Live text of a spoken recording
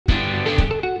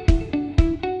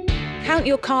Count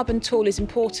Your Carbon tool is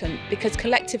important because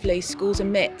collectively schools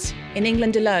emit, in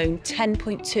England alone,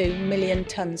 10.2 million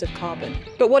tonnes of carbon.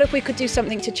 But what if we could do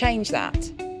something to change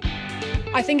that?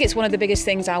 I think it's one of the biggest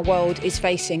things our world is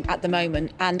facing at the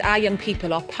moment, and our young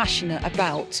people are passionate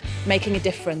about making a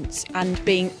difference and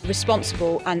being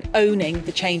responsible and owning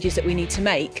the changes that we need to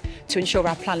make to ensure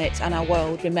our planet and our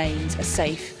world remains a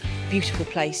safe, beautiful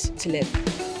place to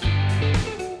live.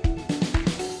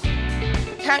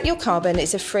 Count Your Carbon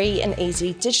is a free and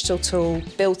easy digital tool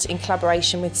built in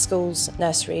collaboration with schools,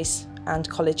 nurseries and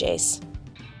colleges.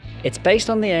 It's based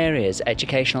on the areas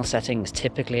educational settings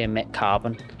typically emit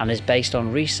carbon and is based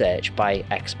on research by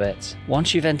experts.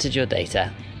 Once you've entered your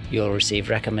data, you'll receive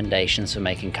recommendations for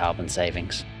making carbon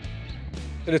savings.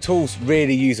 So the tool's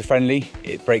really user-friendly.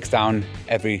 It breaks down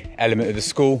every element of the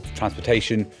school: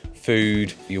 transportation,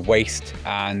 food, your waste,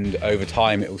 and over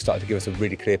time it will start to give us a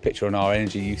really clear picture on our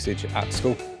energy usage at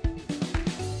school.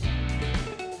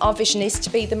 Our vision is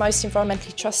to be the most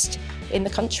environmentally trust in the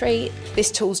country.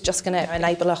 This tool's just going to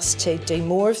enable us to do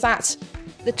more of that.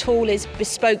 The tool is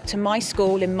bespoke to my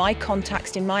school, in my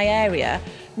context, in my area,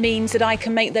 means that I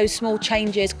can make those small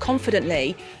changes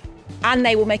confidently and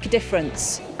they will make a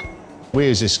difference. We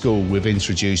as a school, we've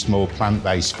introduced more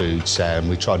plant-based foods.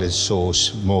 We try to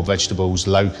source more vegetables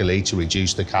locally to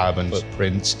reduce the carbon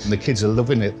footprint. And the kids are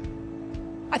loving it.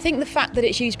 I think the fact that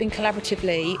it's used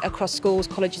collaboratively across schools,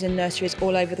 colleges and nurseries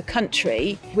all over the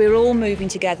country, we're all moving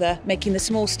together, making the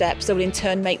small steps that will in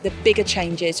turn make the bigger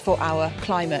changes for our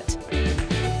climate.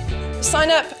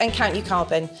 Sign up and count your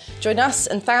carbon. Join us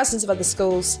and thousands of other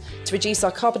schools to reduce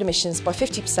our carbon emissions by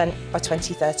 50% by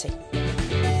 2030.